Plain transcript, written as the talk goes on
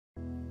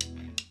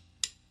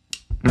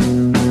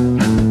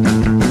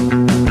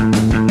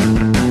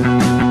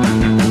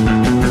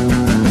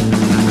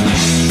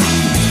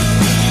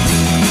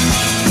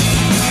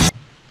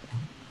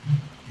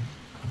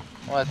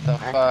What the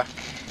fuck?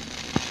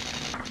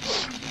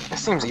 This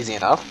seems easy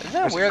enough.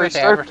 Isn't it weird that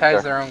they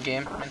advertise their own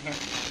game in here?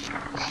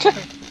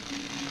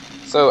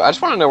 So, I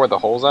just want to know where the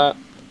hole's at.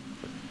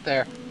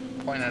 There.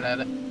 Pointed at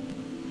it.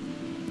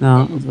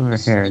 No, it's over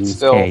here in this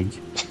cage.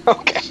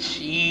 Okay.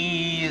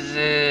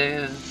 Jesus.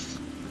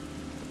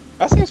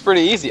 That seems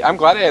pretty easy. I'm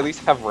glad I at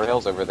least have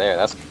rails over there.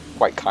 That's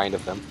quite kind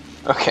of them.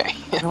 Okay.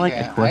 I like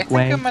Yeah, a quick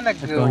way I'm gonna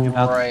of go going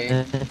about right.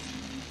 this.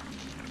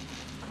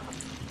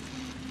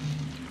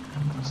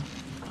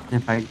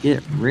 If I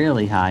get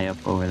really high up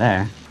over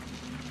there.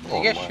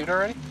 Did you guys shoot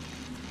already?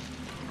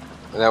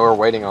 No, we're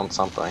waiting on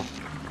something.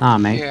 Nah,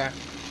 mate. Yeah.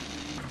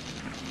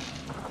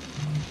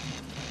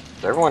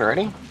 Is everyone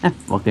ready?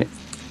 Fuck it.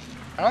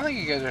 I don't think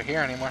you guys are here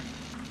anymore.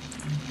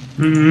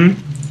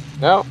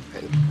 Mm-hmm. No.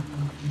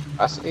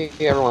 I see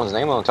everyone's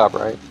name on the top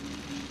right.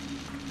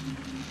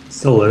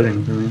 Still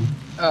loading for me.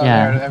 Oh,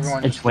 Yeah, there,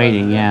 everyone it's just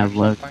waiting, loaded yeah, in or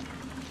load. something.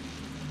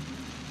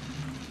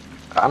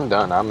 I'm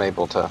done. I'm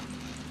able to.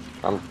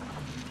 I'm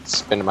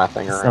spinning my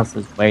thing This around. else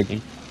is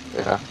waiting.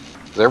 Yeah.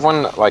 Is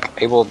everyone like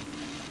able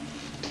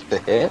to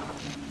hit?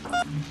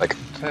 Like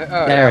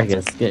Oh, There yeah. it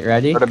is. Get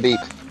ready. or to beep?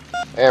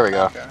 There we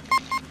go. Okay.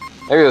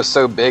 Maybe it was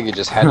so big it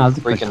just had to That was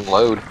a quick freaking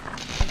load.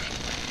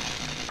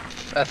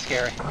 That's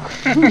scary.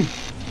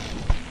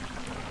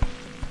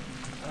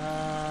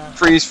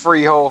 Freeze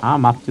free hole.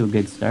 I'm off to a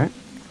good start.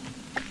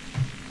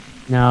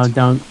 No,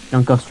 don't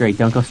go straight.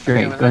 Don't go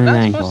straight. was Go it at an not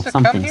angle. supposed to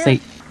come Something. here? Say.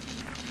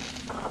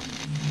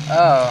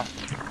 Oh.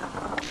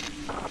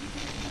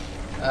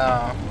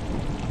 Oh.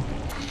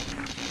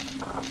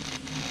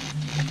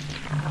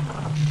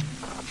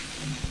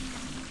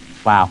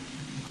 Wow.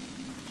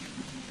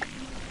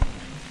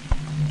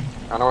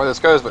 I don't know where this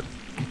goes, but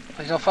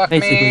Please don't fuck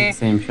Basically me. the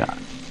same shot.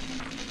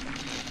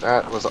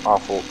 that was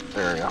awful.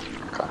 There we go.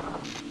 Okay.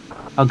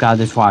 Oh god,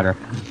 there's water.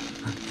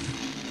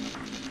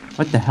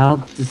 What the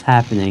hell is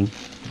happening?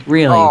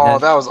 Really? Oh,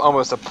 that was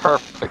almost a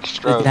perfect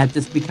stroke. Did that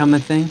just become a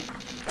thing?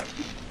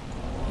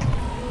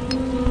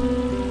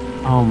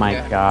 Oh my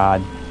Yeah.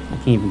 god. I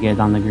can't even get it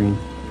on the green.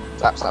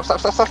 Stop, stop, stop,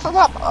 stop, stop,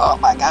 stop. Oh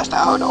my gosh,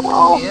 no, don't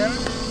roll. Ian?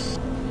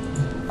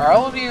 Are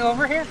all of you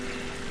over here?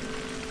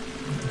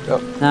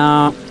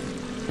 No.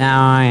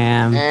 Now I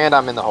am. And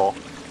I'm in the hole.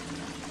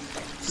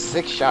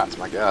 6 shots,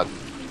 my god.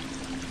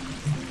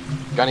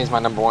 Gunny's my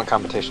 #1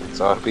 competition,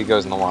 so I hope he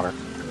goes in the water.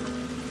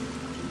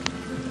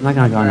 I'm not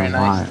gonna go Very in the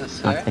nice water. to It's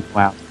gonna say. take a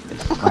while to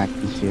get back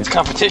into It's it.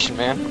 competition,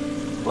 man.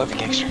 Love you,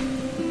 gangster.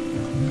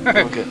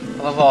 Look good.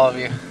 I love all of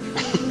you.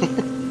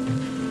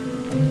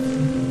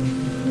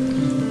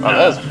 Oh,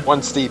 that was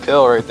one steep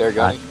hill right there,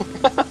 Gunny.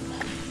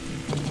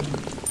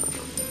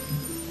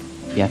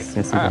 Yes,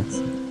 yes Ah. it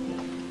is.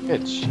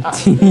 Good shot.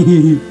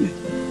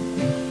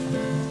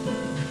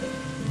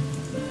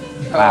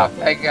 Wow. Oh,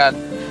 thank God.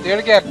 Do it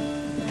again.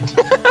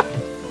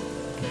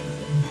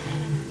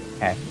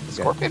 Okay.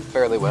 Scorp did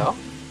fairly well.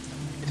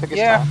 He took his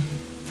Yeah. time.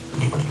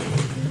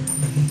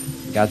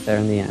 Got there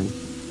in the end.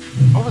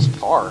 What was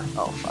par?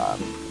 Oh, 5.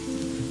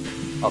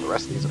 Oh, the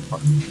rest of these are par.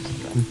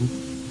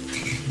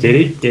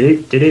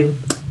 Do-do-do-do-do-do.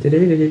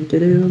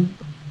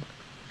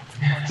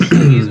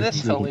 Use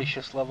this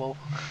hellacious level.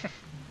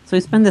 So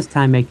we spend this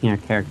time making our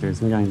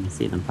characters, we don't even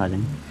see them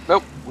putting.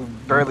 Nope, we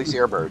barely see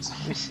our birds.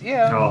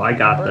 Yeah. Oh, I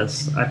got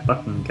this. I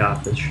fucking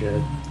got this shit.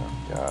 Oh,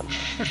 God.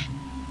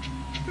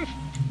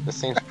 This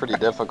seems pretty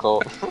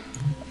difficult.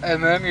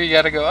 And then you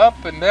gotta go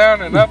up and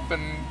down and up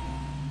and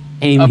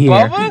Aim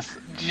above here. us?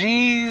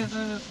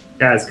 Jesus.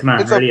 Guys, come on,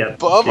 It's ready up.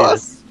 above Let's do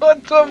us? this.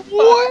 What the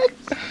What?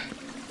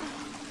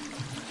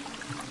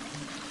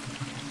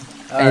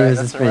 And it was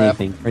just for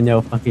anything, for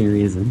no fucking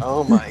reason.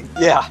 Oh my.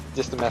 Yeah,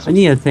 just a mess I with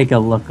need to take a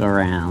look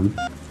around.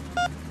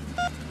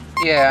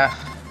 Yeah.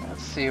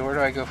 Let's see, where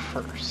do I go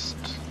first?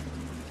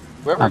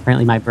 whoever.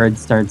 Apparently my bird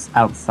starts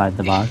outside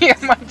the box. Yeah,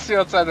 mine's too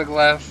outside the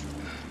glass.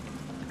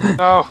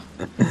 No,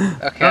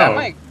 Okay, I Oh.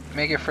 might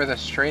make it further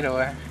straight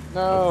away.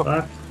 no.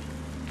 Fuck.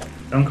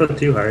 Don't go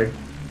too hard.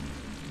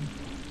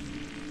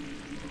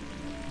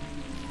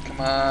 Come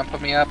on,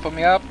 put me up, put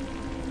me up.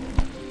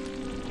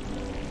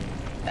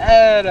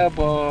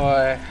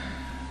 Attaboy.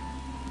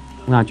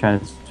 I'm gonna try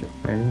this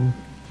straight.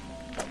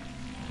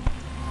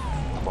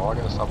 Oh, I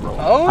gotta stop rolling.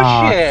 Oh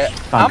Aw, shit,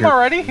 I'm bugger.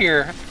 already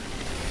here.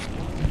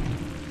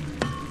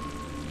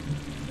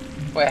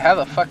 Wait, how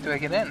the fuck do I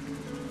get in?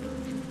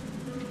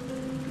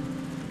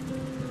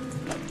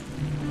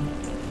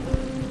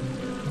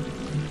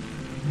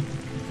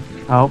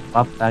 Oh,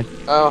 up that.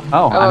 Oh,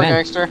 Oh, hello, I'm in.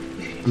 gangster.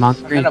 I'm on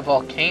I'm in screen. a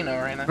volcano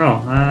right now.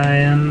 Oh, I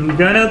am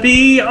gonna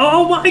be.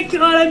 Oh my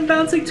god, I'm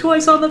bouncing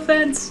twice on the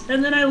fence,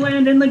 and then I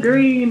land in the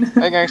green.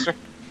 Hey, gangster.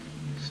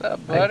 What's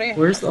up, buddy? Like,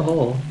 where's the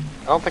hole?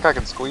 I don't think I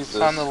can squeeze It's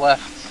this. on the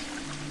left.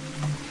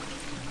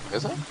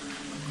 Is it?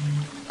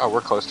 Oh,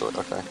 we're close to it.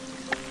 Okay.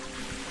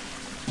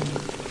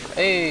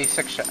 Hey,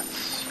 6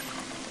 shots.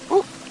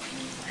 Woo.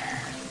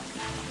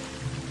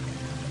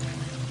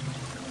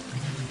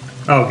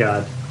 Oh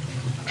god.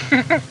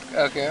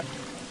 Okay.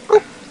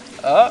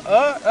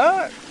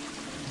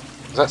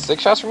 Is that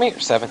 6 shots for me or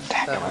 7?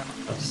 Dang, Seven.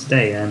 Oh,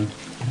 stay in.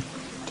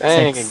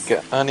 dang,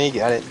 Six. Gunny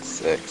got it in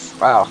 6.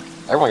 Wow,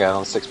 everyone got it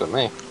on 6 but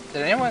me.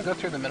 Did anyone go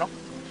through the middle?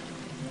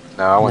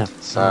 No, I went No. to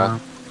the side.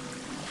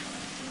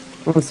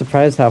 I'm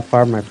surprised how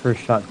far my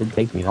first shot did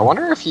take me. I Though.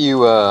 wonder if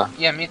you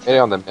Yeah, me made it too.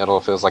 on the middle,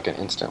 it feels like an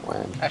instant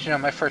win. Actually, no,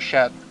 my first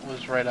shot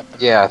was right up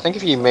the Yeah, I middle. think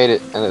if you made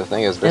it into the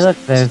thing, it's Hey, look,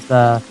 basically. there's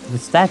the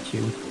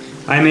statue.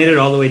 I made it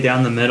all the way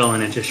down the middle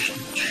and it just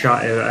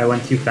shot. I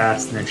went too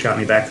fast and it shot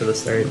me back to the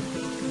start.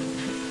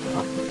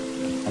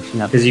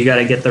 Catching up. Because you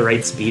gotta get the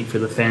right speed for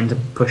the fan to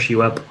push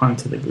you up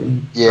onto the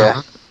green.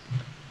 Yeah.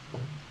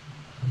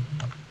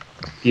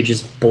 You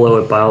just blow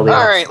it by all the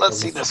Alright, let's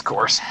obstacles. see this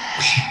course.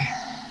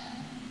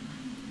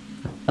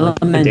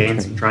 Elementary.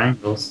 Dance and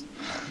triangles.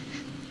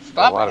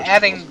 Stop A lot of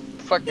adding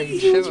fucking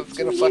shit that's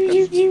gonna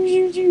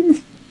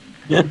fucking...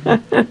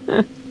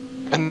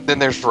 And then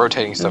there's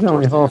rotating stuff There's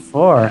only towards the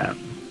hole end. 4. Yeah.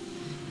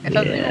 It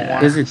doesn't even Yeah.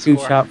 want These to are 2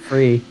 score. shot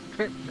free.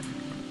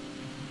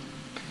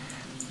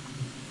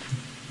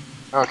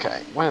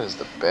 Okay, when is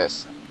the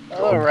best?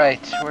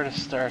 Alright, where to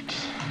start?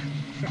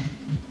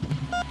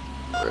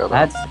 Really?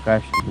 That's the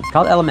question. It's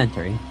called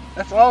elementary.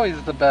 That's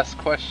always the best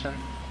question.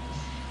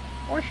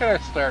 Where should I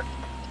start?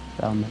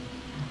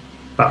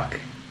 Fuck.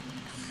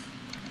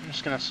 I'm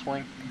just gonna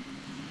swing.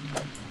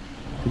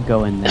 Could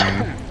go in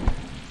there.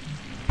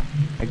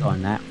 I go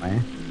in that way.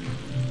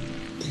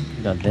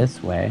 Go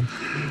this way.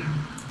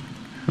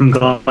 I'm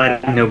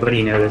glad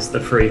nobody noticed the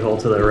free hole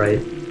to the right.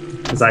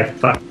 Because I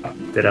fucked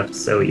it up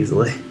so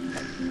easily.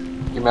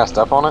 You messed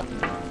up on it?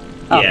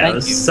 Oh, Yeah, it thank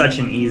was you. such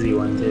an easy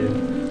one,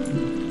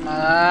 too. Come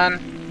on,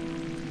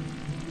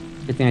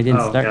 Good thing I didn't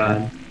Oh, start.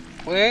 God. That.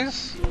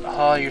 please.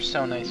 Oh, you're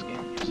so nice, game.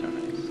 You're so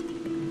nice.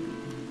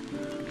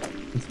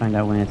 Let's find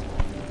out when it's.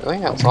 I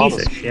think that's all Piece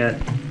this. of shit.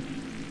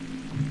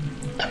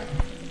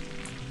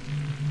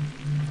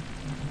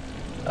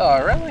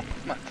 Oh, really?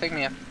 Come on, take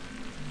me in.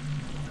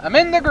 I'm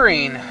in the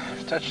green.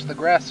 Touch the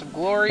grass of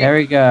glory. There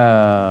we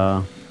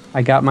go.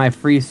 I got my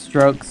free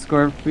stroke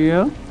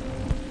Scorpio.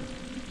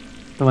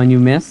 The one you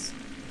miss.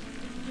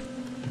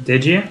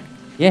 Did you?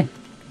 Yeah.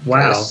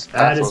 Wow, Yes, that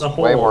that is a was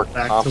way hole more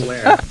back to confident.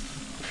 where?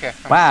 Okay.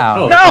 I'm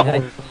Wow. Oh, No! I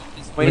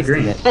just wasted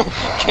green. it.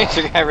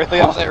 Gangsta got really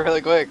upset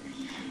really quick.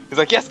 He's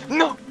like, yes,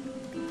 no!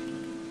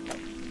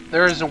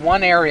 There is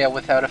one area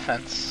without a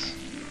fence.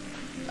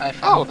 I Oh,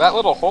 found. that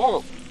little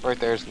hole right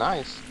there is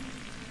nice.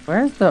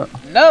 Where's the?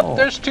 Nope, Oh.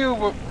 there's two.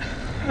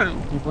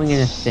 I'm going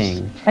in a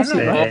thing. I see.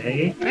 No.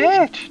 Hey.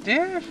 Bitch,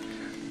 dude.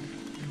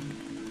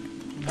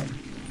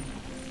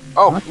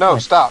 Oh, What no,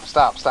 the- stop. Please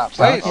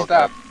Okay.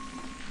 stop.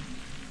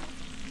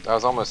 That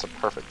was almost a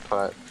perfect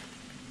putt.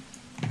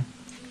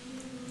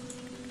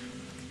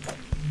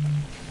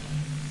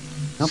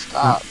 Nope.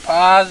 Stop.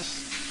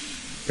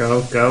 Pause.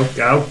 Go, go,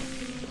 go.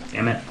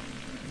 Damn it.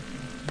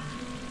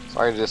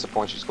 Sorry to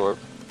disappoint you, Scorp.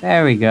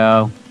 There we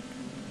go.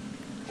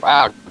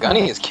 Wow,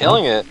 Gunny is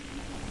killing it.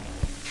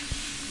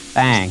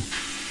 Bang.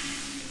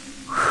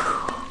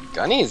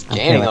 Gunny is Okay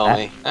gaining with on that.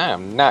 me. I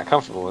am not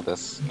comfortable with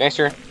this.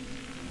 Gangster,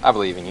 I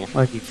believe in you.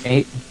 What, you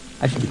 8?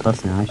 I should be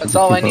close now. That's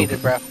all I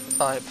needed, bro. That's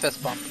all I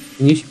fist bump.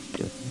 And you should be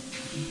good.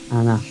 I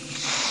don't know.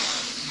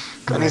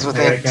 Gunny's I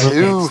within gotta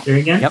 2. gangster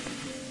again? Yep.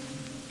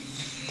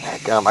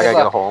 Dadgum, I gotta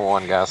get a hole in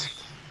one, guys.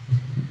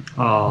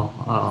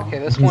 Oh. Okay,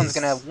 this one's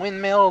gonna have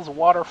windmills,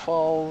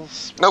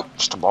 waterfalls. Nope,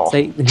 just a ball.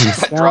 Satan that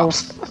himself.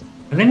 drops.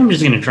 I think I'm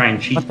just gonna try and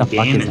cheat What the the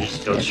fuck game is and that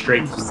just go shit?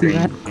 straight to See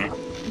that? green.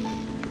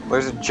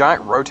 There's a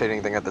giant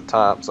rotating thing at the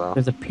top, so.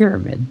 There's a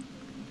pyramid.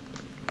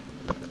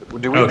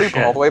 Do we Oh, leave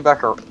shit. all the way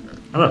back or.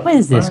 Oh, What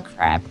is this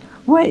crap?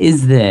 What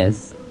is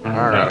this?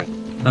 Alright.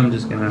 I'm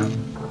just gonna.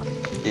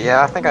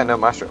 Yeah, I think I know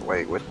my strat.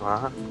 Wait, what?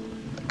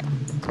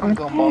 I'm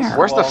going balls to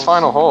Where's the walls.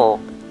 final hole?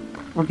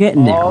 We're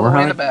getting there. All the We're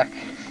way in the like,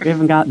 back. we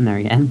haven't gotten there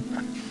yet.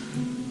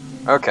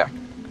 Okay.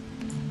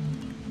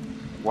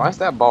 Why does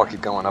that ball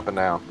keep going up and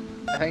down?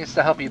 I think it's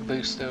to help you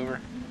boost over.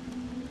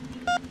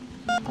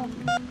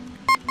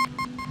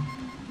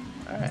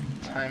 Alright,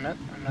 time it.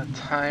 I'm gonna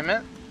time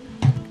it.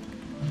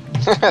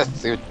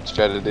 See what you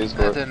try to do, That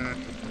Scorp. didn't.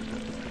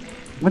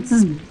 What's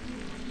this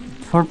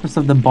purpose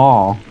of the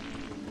ball?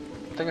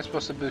 I think it's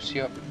supposed to boost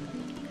you up.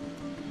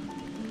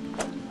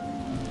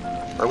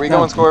 Where are we No.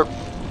 going, Scorp?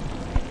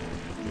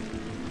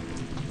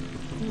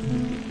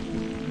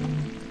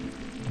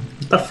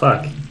 What the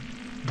fuck?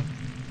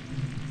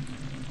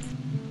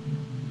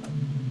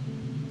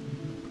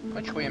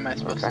 Which way am I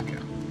supposed Okay. to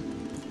go?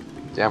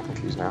 Yeah, I'm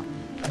confused now.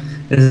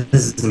 This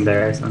is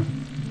embarrassing.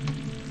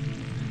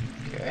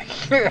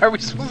 Okay. Are we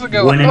supposed to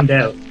go When in up?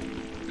 doubt.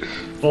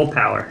 Full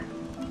power.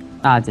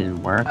 Ah, it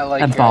didn't work. I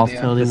like that your ball's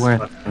idea. totally This is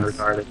worth fucking it.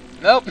 retarded.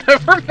 Nope,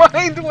 never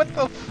mind. What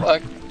the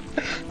fuck?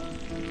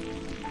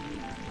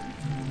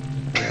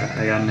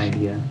 I got an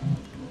idea.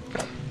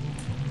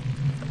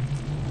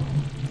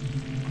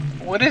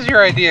 What is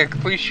your idea?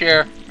 Please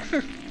share.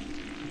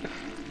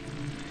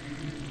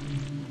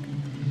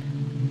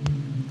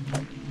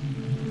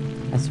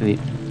 That's sweet.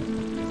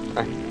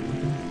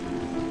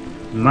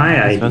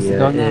 My supposed to idea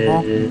go in that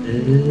hole?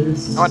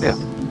 is... No idea.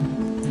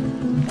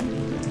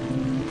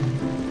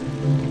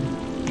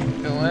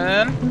 Go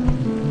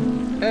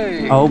in.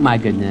 Hey. Oh my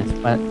goodness,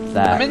 what's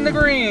that? I'm in the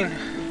green.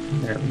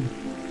 There.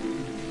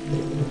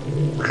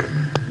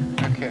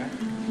 Okay.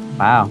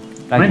 Wow.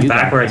 Got I'm you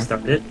back back where I there.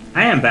 started.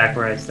 I am back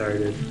where I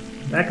started.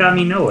 That got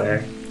me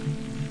nowhere.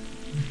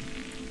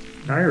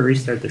 Try to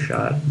restart the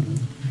shot.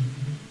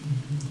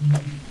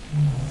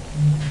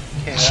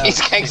 Okay, Jeez, that was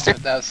Gangsta.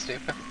 stupid. That was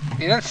stupid.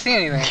 You didn't see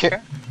anything, okay?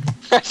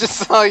 I just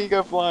saw you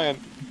go flying.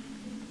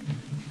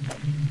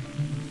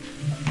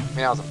 I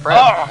mean, I was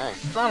impressed. Oh, Dang.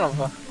 son of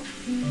a...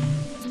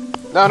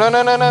 No, no,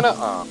 no, no, no, no.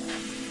 Oh.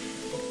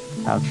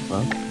 That was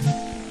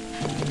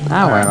close.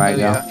 Now where do I go?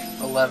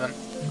 Yeah, 11.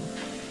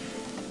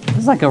 This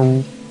is like a...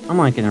 I'm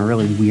like in a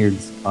really weird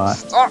spot.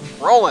 Stop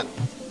rolling.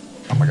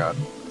 Oh my god.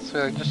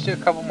 So just do a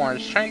couple more.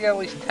 Just try to get at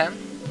least 10.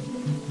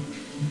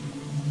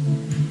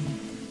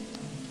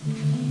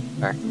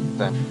 There,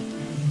 then.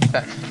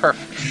 10.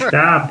 Perfect.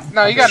 Stop!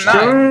 No, you got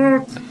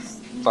 9. Stop.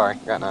 Sorry,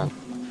 got 9.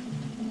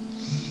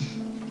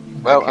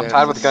 Well, Okay, I'm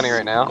tied with Gunny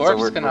right now, so Scorp's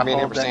we're gonna me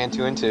and him hold are it. staying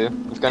 2 and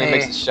 2. If Gunny Hey.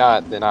 makes a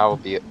shot, then I will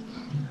be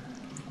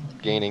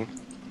gaining.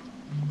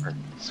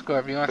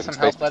 Scorp, you want Putting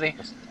some help, space buddy?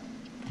 between us.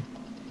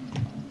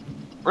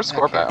 Where's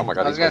Scorp Okay. at? Oh my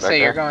god, I was he's way gonna say,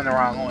 back you're there. going the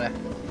wrong way.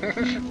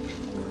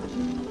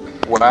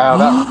 Wow,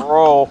 that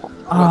roll was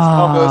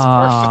almost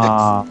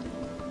Ah. perfect.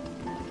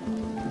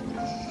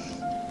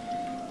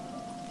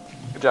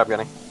 Good job,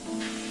 Gunny.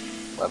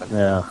 11.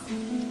 Ugh.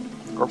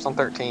 Scorp's on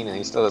 13 and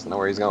he still doesn't know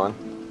where he's going.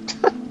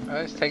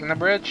 Oh, he's taking the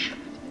bridge.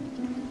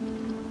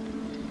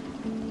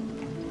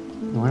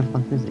 Where the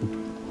fuck is he? He's on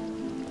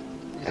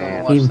the I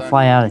left can't even side.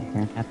 fly out of here.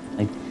 I have to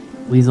like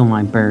weasel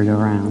my bird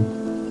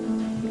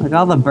around. Look,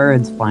 all the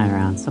birds flying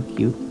around. So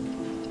cute.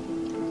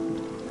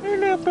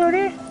 Hello,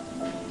 birdie.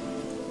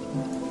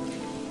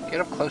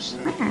 Get up close to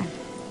me.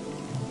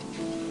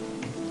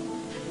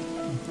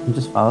 And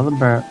just follow the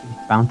bird,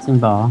 bouncing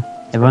ball.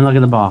 Everyone look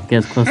at the ball. Get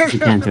as close as you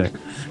can to it.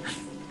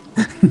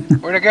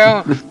 Where'd it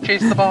go?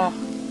 Chase the ball.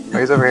 Oh,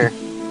 he's over here.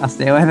 I'll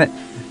stay with it.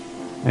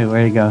 Wait,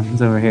 where'd it go?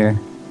 It's over here.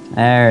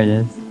 There it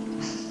is.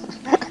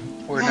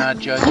 We're not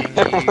judging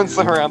Everyone's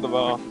you. around the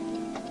ball.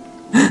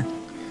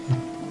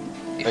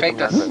 He Make faked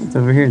him us. nervous. It's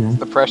over here now.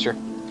 The pressure.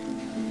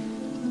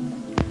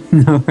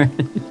 No, right.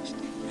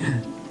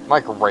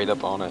 Mike right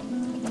up on it.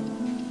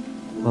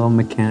 Little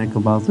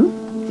mechanical balls.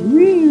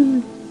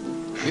 Woo.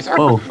 These are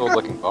Whoa. controlled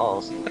looking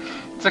balls.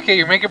 It's okay,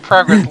 you're making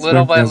progress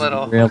little by Scorpion's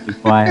little. Really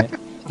quiet.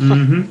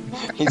 Mm-hmm.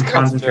 He's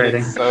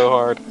Concentrating. concentrating so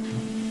hard.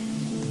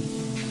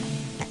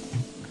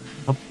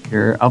 Up,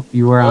 you're up.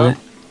 You were on Oh. it.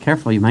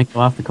 Careful, you might go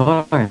off the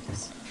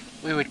course.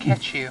 We would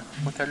catch you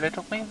with our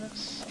little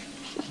wings.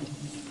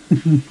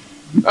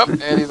 Oh,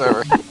 and he's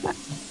over.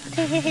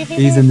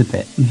 He's in the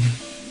pit.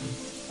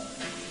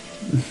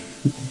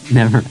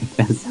 Never make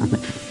that sound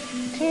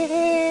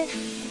again.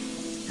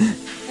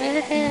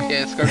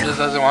 Yeah, Scorp just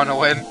doesn't want to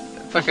win.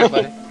 It's okay,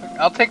 buddy.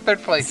 I'll take third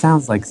It place.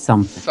 sounds like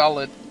something.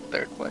 Solid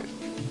third place.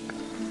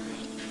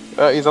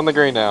 He's on the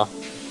green now.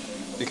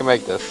 You can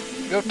make this.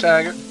 Go,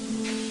 Tiger.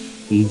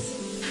 He's.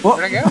 Whoa.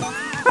 Where'd I go?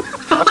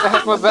 What the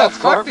heck was What that, the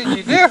fuck Scorp? did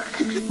you do?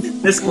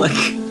 This click.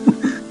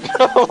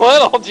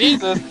 Little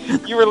Jesus!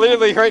 You were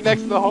literally right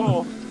next to the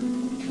hole.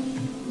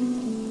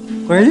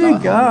 Where did it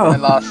I go?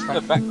 lost In the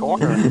him. back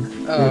corner.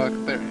 Oh,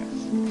 there he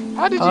is.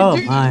 How did you Oh,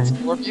 do my. that,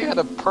 Scorp? You had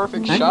a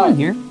perfect I'm shot. going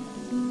here.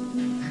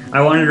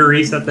 I wanted to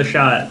reset the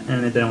shot,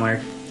 and it didn't work.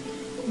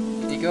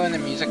 You go in the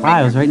music Wow,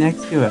 I was maker? right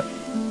next to it.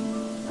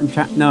 I'm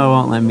trying. No, it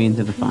won't let me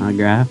into the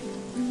phonograph.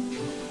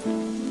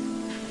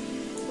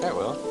 Yeah,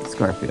 well.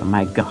 Scorpio,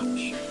 my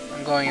gosh.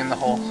 I'm going in the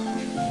hole.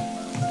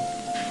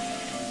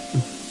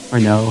 Or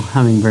no,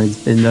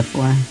 hummingbird's been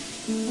before.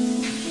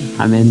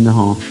 I'm in the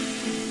hole.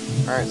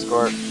 Alright,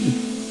 Scorp.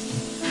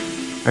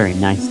 Very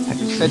nice You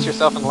texture. set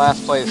yourself in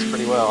last place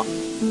pretty well.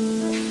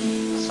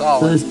 So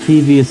Solid. this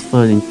TV is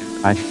floating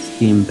by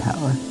steam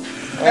power.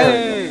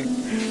 Hey!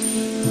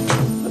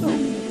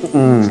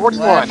 Mm.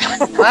 41!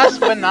 Last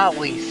but not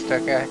least,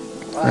 okay?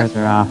 Last.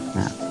 Further off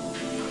now.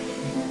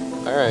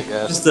 Alright,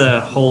 guys. Just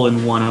a hole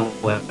in one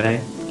away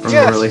from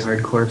Yes! a really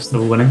hard course to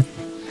winning.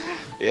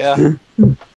 Yeah.